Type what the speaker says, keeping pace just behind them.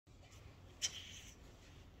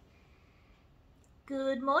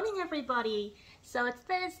Good morning, everybody. So it's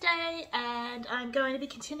Thursday and I'm going to be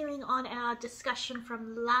continuing on our discussion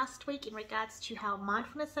from last week in regards to how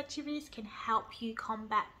mindfulness activities can help you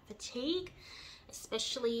combat fatigue,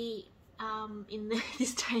 especially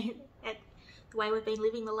this day, at the way we've been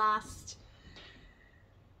living the last,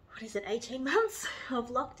 18 months of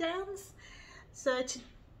lockdowns. So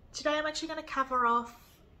today I'm actually going to cover off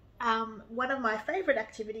one of my favourite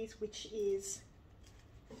activities, which is,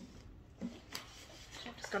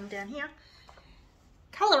 I've just gone down here,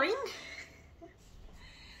 colouring,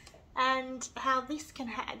 and how this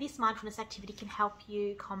mindfulness activity can help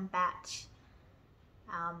you combat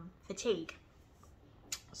fatigue.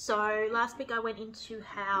 So last week I went into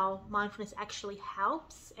how mindfulness actually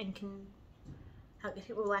helps and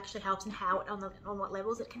how it on what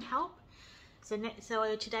levels it can help. So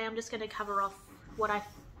today I'm just going to cover off what I've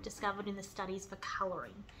discovered in the studies for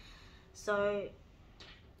colouring. So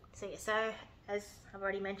as I've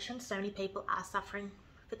already mentioned, so many people are suffering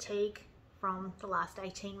fatigue from the last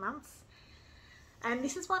 18 months. And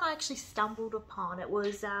this is what I actually stumbled upon. It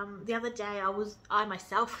was the other day I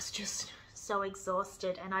myself was just so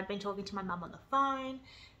exhausted, and I'd been talking to my mum on the phone,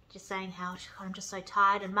 just saying how I'm just so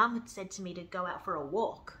tired, and Mum had said to me to go out for a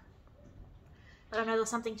walk. I don't know, there was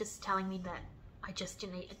something just telling me that I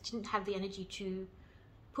didn't have the energy to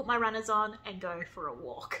put my runners on and go for a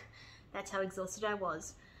walk. That's how exhausted I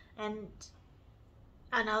was. And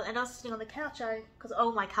I was sitting on the couch, because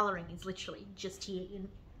all my colouring is literally just here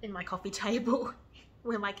in my coffee table,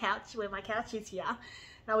 where my couch is here. And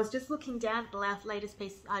I was just looking down at the latest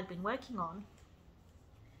piece I'd been working on,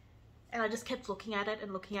 and I just kept looking at it,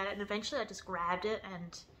 and eventually I just grabbed it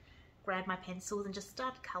and grabbed my pencils and just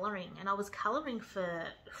started colouring. And I was colouring for,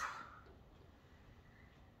 it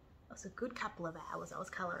was a good couple of hours I was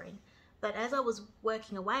colouring. But as I was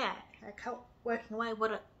working away, by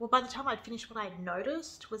the time I'd finished, what I had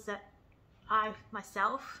noticed was that my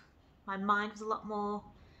mind was a lot more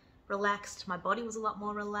relaxed, my body was a lot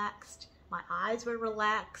more relaxed, my eyes were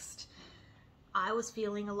relaxed, I was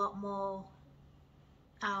feeling a lot more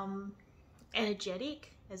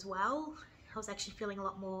energetic as well. I was actually feeling a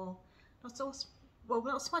lot more, not so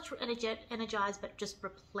much energized, but just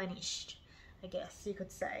replenished, I guess you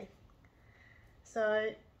could say. So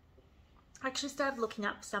I actually started looking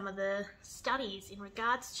up some of the studies in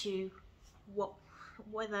regards to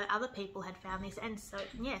whether other people had found this, and so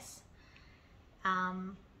yes,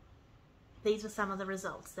 these were some of the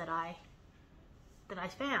results that I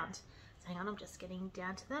found. So hang on, I'm just getting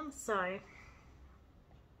down to them. So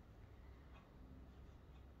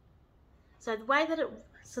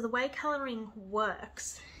the way colouring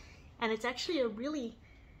works, and it's actually a really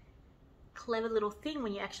clever little thing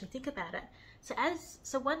when you actually think about it.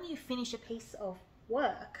 So when you finish a piece of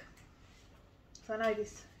work, so I think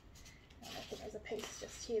there's a piece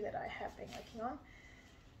just here that I have been working on.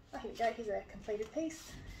 Oh, here we go, here's a completed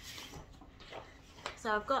piece.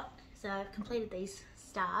 So I've completed these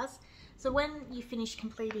stars. So when you finish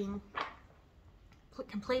completing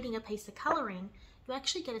a piece of colouring, you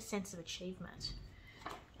actually get a sense of achievement.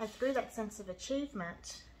 And through that sense of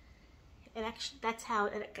achievement, that's how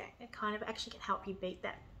it kind of actually can help you beat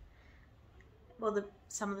that. Well,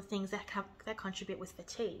 some of the things that contribute with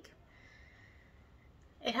fatigue.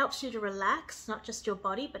 It helps you to relax, not just your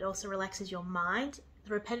body, but also relaxes your mind.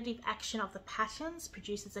 The repetitive action of the patterns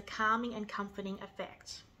produces a calming and comforting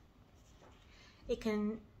effect.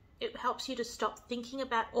 It helps you to stop thinking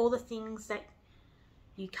about all the things that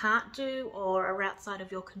you can't do or are outside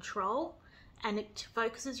of your control, and it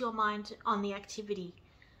focuses your mind on the activity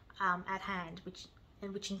at hand,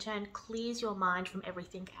 which in turn clears your mind from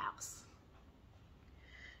everything else.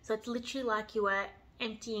 So it's literally like you are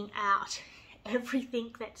emptying out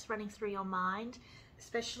everything that's running through your mind,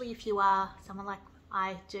 especially if you are someone like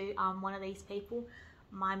I do. I'm one of these people.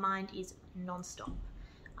 My mind is non-stop.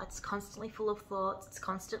 It's constantly full of thoughts. It's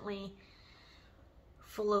constantly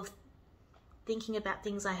full of thinking about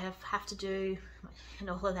things I have to do and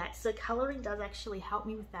all of that. So colouring does actually help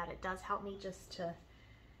me with that. It does help me just to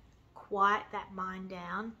quiet that mind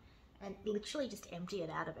down and literally just empty it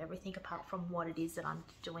out of everything apart from what it is that I'm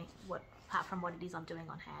doing, apart from what it is I'm doing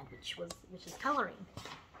on hand, which is colouring.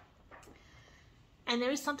 And there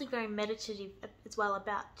is something very meditative as well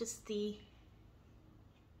about just the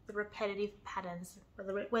repetitive patterns,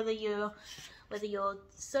 whether you're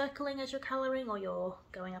circling as you're colouring or you're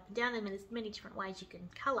going up and down. I mean, there's many different ways you can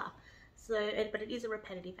colour. But it is a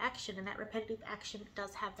repetitive action, and that repetitive action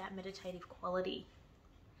does have that meditative quality.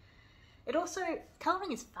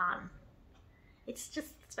 Colouring is fun. Let's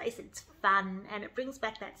face it, it's fun, and it brings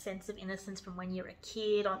back that sense of innocence from when you're a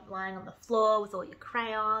kid, lying on the floor with all your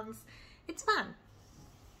crayons. It's fun.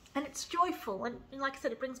 And it's joyful, and like I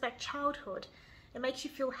said, it brings back childhood. It makes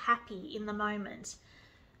you feel happy in the moment.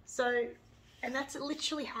 So, and that's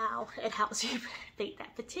literally how it helps you beat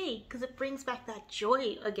that fatigue, because it brings back that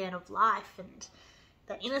joy again of life and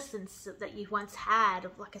that innocence that you once had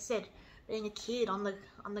of, like I said, being a kid on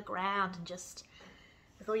the ground and just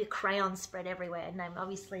with all your crayons spread everywhere. And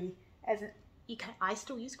obviously, I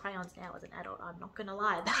still use crayons now as an adult. I'm not going to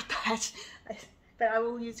lie about that. But I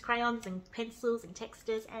will use crayons and pencils and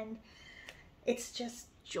textures, and it's just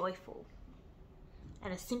joyful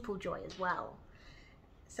and a simple joy as well.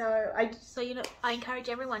 So I encourage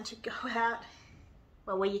everyone to go out,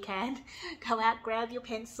 well, where you can, go out, grab your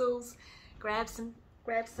pencils, grab some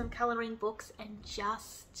colouring books, and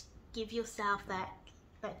just give yourself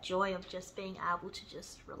that joy of just being able to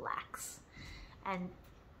just relax and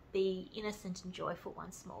be innocent and joyful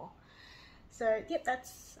once more. So, yep,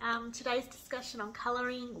 that's today's discussion on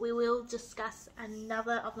colouring. We will discuss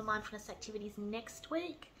another of the mindfulness activities next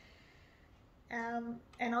week. And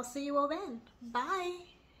I'll see you all then. Bye.